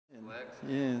works.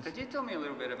 Yes. Could you tell me a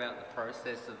little bit about the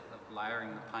process of layering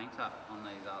the paint up on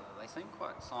these others? They seem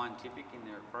quite scientific in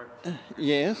their approach.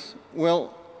 Yes.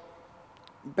 Well,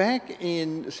 back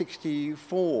in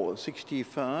 64,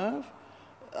 65,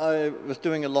 I was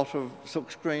doing a lot of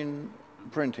silkscreen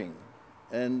printing,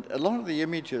 and a lot of the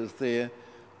images there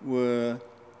were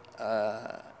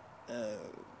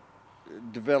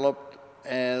developed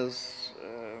as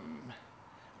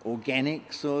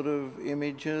organic sort of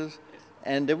images,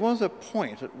 and there was a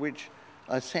point at which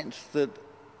I sensed that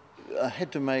I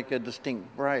had to make a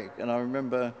distinct break, and I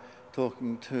remember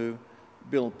talking to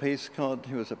Bill Peascott,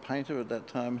 who was a painter at that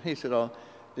time. He said, oh,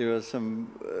 there are some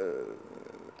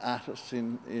artists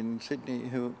in Sydney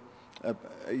who are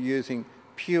using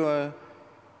pure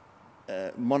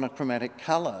monochromatic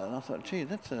colour, and I thought, gee,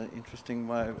 that's an interesting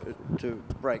way to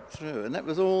break through. And that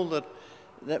was all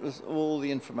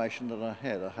the information that I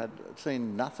had. I had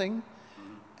seen nothing,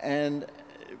 and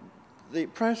the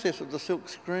process of the silk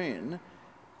screen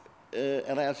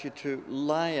allows you to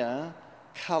layer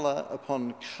colour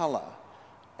upon colour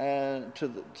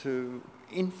to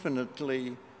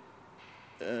infinitely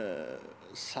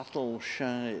subtle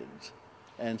shades,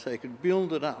 and so you could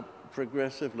build it up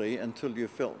progressively until you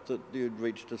felt that you'd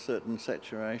reached a certain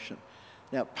saturation.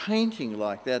 Now, painting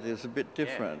like that is a bit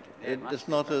different. It's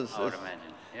not as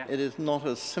it is not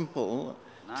as simple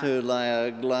to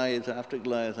layer glaze after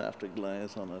glaze after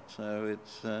glaze on it. So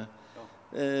it's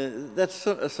that's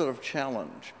a sort of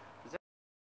challenge.